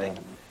sunbathing.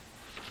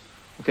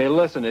 Okay,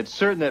 listen, it's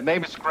certain that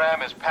Mavis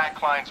Graham is Pat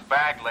Klein's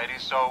bag lady,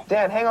 so...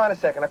 Dan, hang on a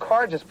second. A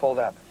car just pulled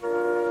up.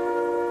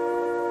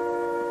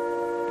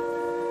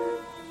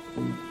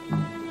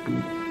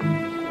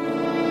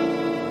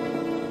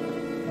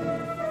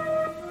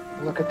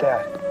 Look at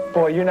that.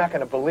 Boy, you're not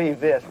going to believe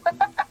this.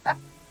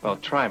 Well,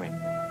 try me.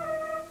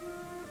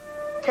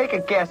 Take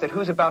a guess at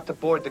who's about to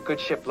board the good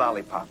ship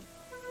Lollipop.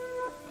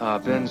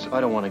 Vince,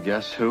 I don't want to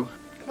guess. Who?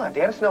 Come on,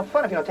 Dan, it's no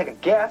fun if you don't take a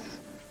guess.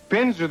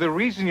 Binzer, the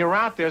reason you're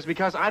out there is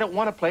because I don't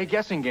want to play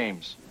guessing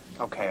games.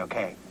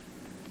 Okay.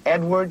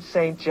 Edward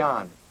St.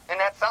 John. Isn't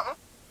that something?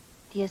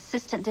 The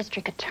assistant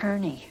district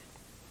attorney.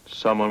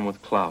 Someone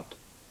with clout.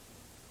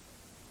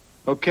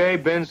 Okay,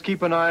 Benz,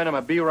 keep an eye on him.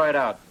 I'll be right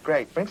out.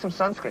 Great. Bring some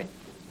sunscreen.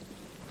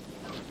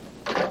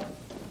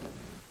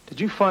 Did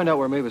you find out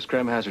where Mavis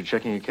Graham has her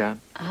checking account?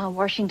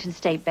 Washington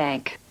State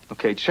Bank.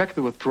 Okay, check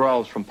the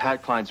withdrawals from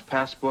Pat Klein's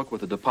passbook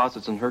with the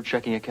deposits in her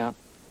checking account.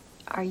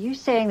 Are you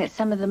saying that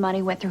some of the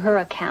money went through her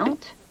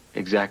account?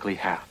 Exactly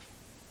half.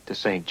 To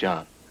St.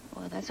 John.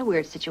 Well, that's a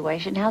weird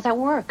situation. How's that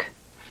work?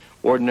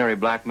 Ordinary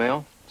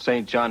blackmail.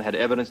 St. John had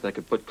evidence that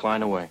could put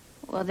Klein away.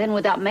 Well, then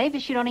without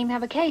Mavis, you don't even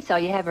have a case. All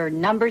you have are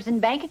numbers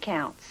and bank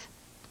accounts.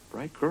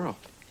 Bright girl.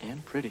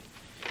 And pretty.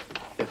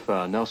 If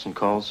Nelson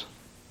calls...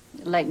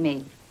 Like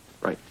me.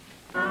 Right.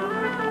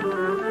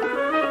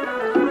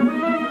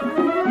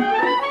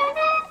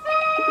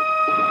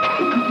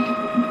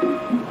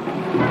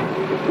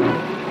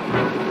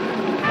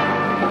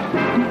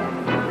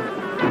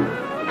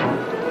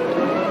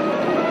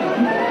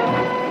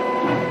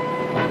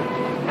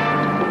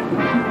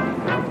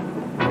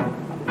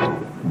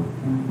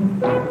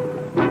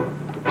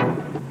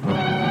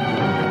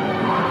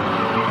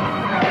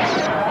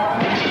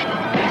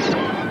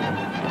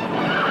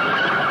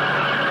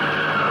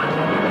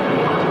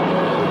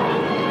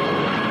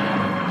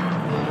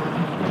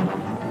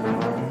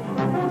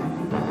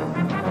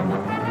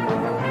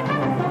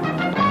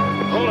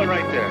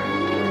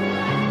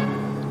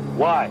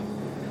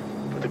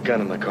 gun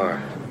in the car.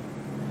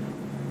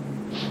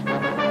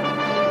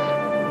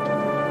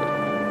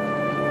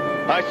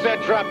 I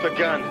said drop the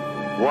gun.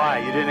 Why?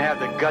 You didn't have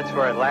the guts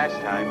for it last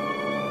time.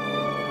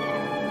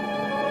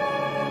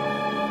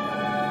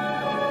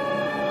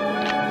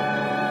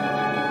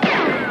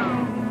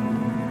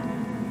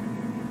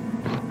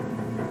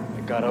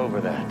 I got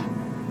over that.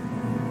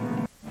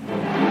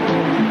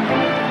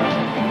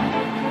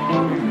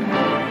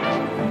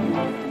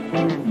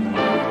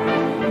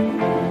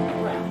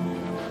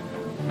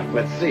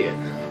 Let's see it.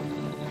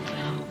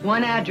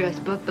 One address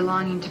book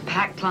belonging to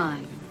Pat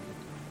Klein.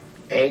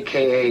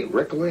 A.K.A.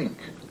 Rick Link.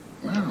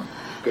 Wow,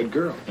 good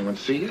girl. You want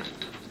to see it?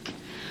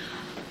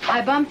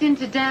 I bumped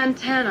into Dan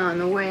Tanner on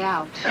the way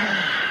out.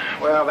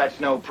 Well, that's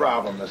no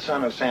problem. The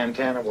son of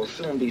Santana will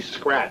soon be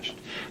scratched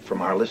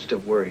from our list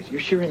of worries. You're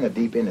sure in the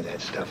deep into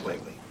that stuff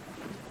lately.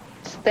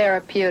 It's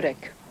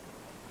therapeutic.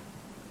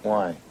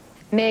 Why?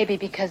 Maybe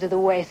because of the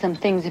way some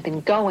things have been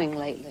going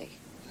lately.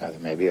 There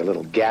may be a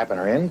little gap in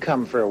our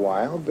income for a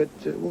while, but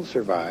we'll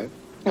survive.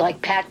 Like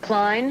Pat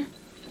Klein?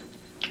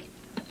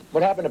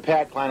 What happened to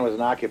Pat Klein was an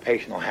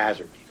occupational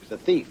hazard. He was a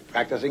thief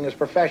practicing his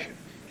profession,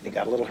 and he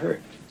got a little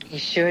hurt. He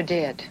sure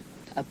did.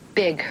 A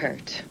big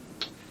hurt.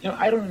 You know,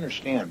 I don't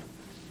understand.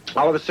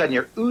 All of a sudden,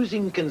 you're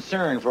oozing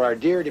concern for our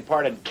dear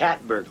departed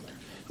cat burglar,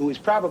 who is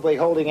probably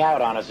holding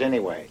out on us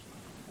anyway.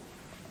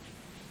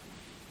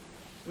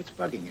 What's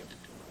bugging you?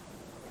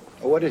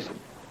 Oh, what is it?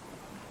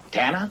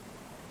 Tana?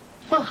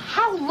 Well,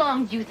 how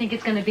long do you think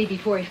it's going to be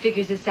before he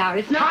figures this out?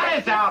 It's not...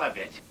 Tana's out of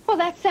it! Well,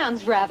 that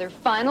sounds rather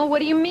final. What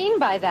do you mean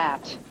by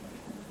that?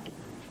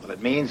 Well,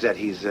 it means that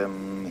he's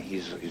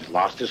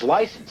lost his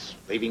license,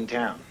 leaving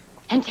town.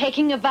 And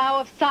taking a vow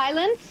of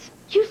silence?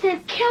 You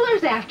sent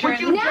killers after Would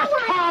him. you Now just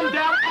we're calm into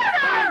down? murder!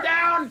 Calm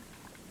down!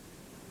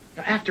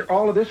 Now, after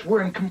all of this,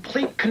 we're in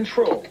complete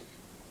control.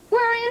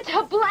 We're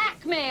into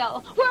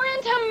blackmail. We're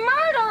into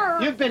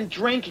murder. You've been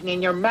drinking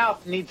and your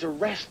mouth needs a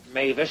rest,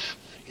 Mavis.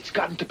 It's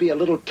gotten to be a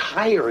little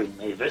tiring,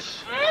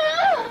 Mavis.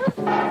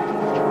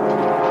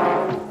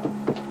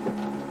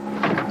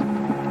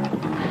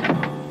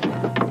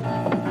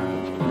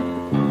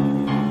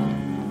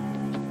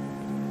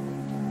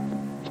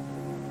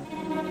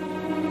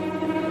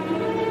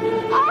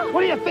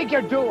 What do you think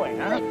you're doing,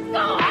 huh?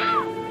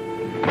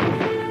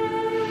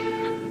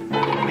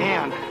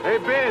 Man. Hey,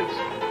 Vince.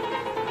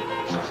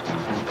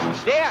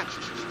 Dan!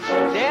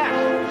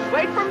 Dan!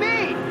 Wait for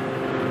me!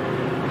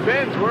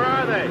 Vince, where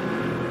are they?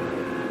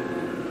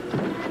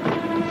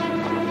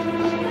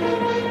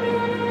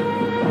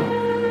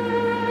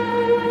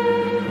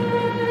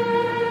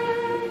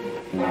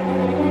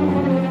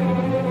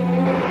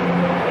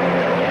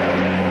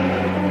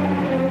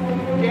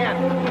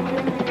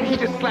 Dan! He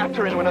just slapped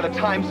her into another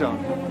time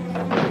zone.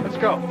 Let's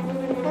go.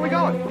 Where are we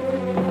going?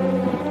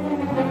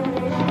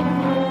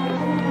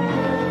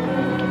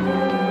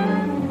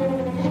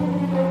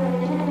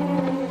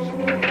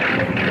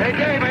 Hey,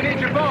 Dave, I need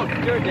your boat.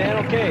 Sure,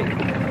 Dan, okay.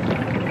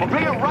 We'll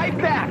bring it right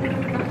back.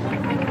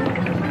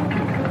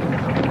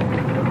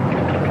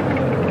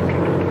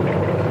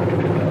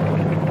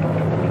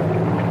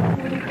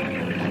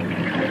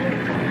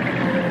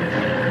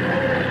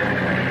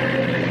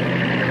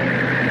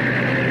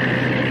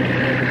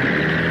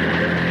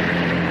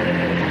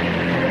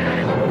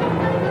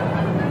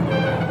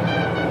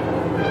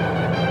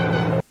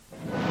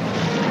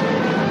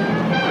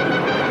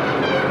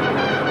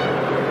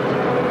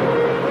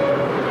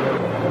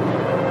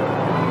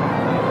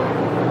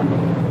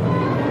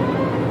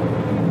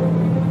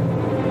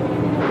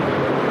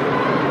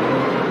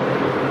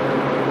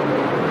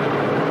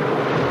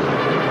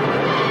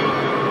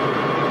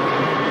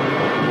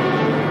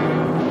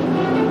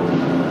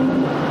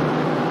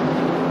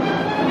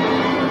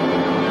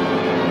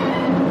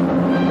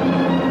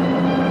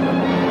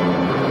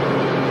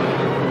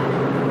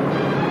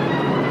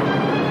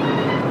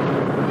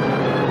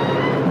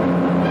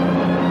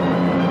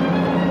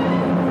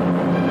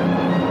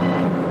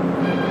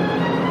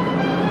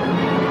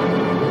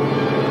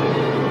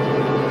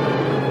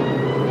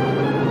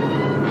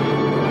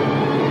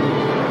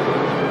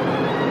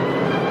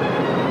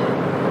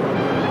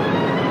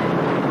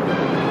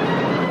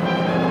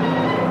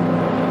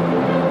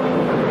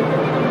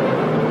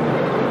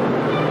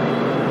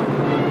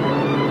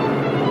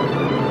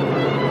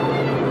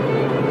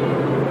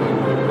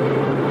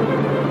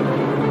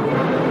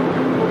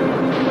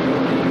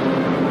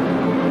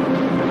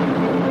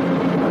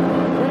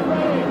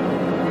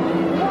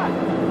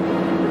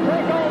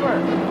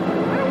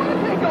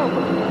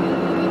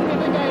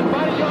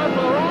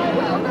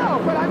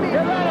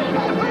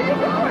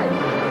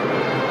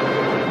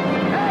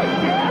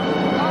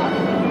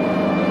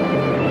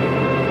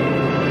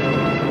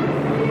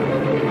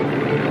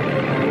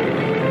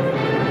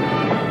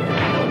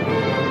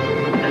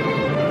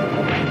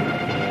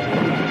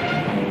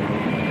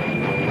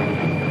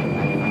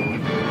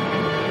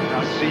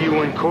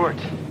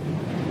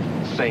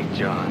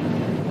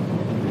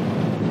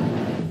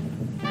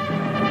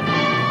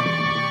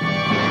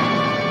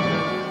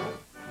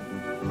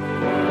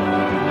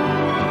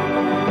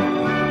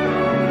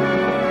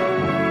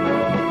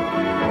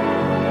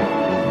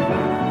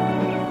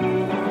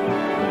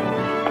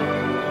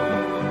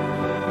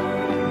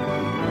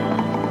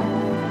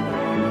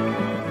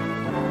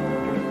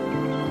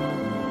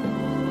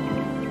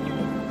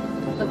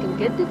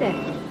 good today.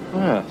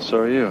 Yeah, so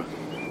are you.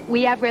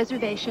 We have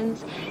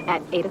reservations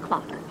at 8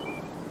 o'clock.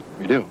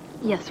 You do?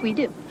 Yes, we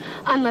do.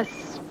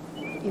 Unless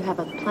you have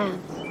other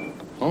plans.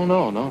 Oh,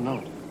 no.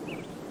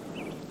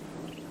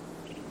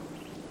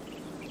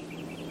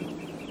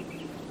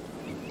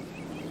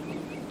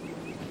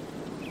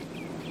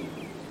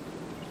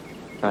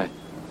 Hi.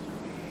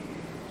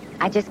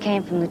 I just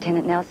came from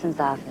Lieutenant Nelson's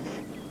office.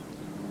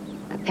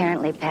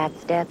 Apparently,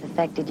 Pat's death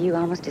affected you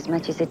almost as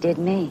much as it did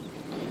me.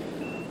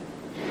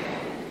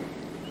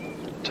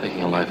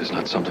 Taking a life is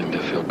not something to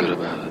feel good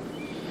about,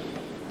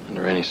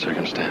 under any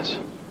circumstance.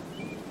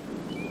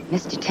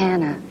 Mr.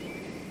 Tanner,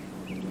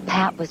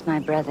 Pat was my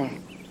brother,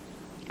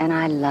 and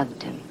I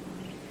loved him.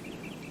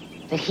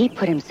 But he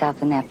put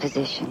himself in that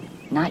position,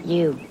 not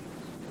you.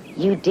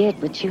 You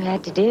did what you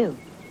had to do.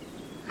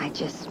 I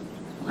just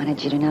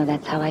wanted you to know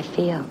that's how I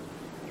feel.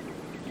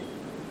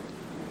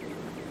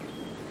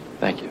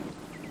 Thank you.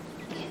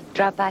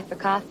 Drop by for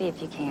coffee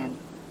if you can.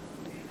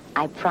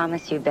 I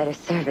promise you better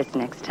service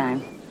next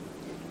time.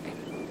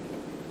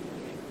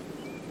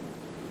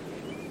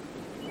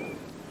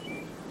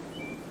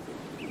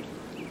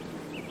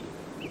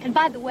 And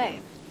by the way,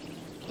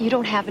 you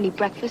don't have any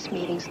breakfast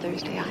meetings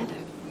Thursday either.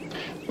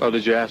 Well,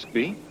 did you ask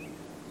Bea?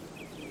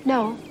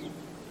 No,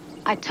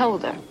 I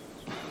told her.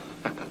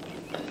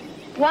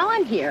 While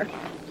I'm here,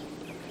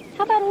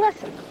 how about a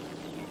lesson?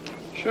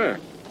 Sure.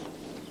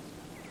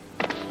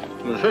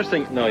 Well, the first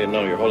thing... No,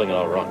 you're holding it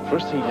all wrong.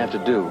 First thing you have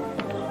to do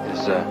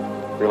is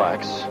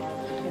relax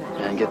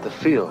and get the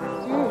feel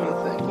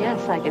of the thing.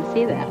 Yes, I can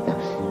see that.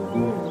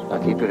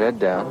 Now keep your head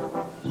down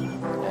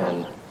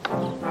and...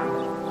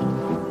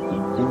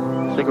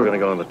 I think we're going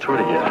to go on the tour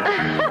together.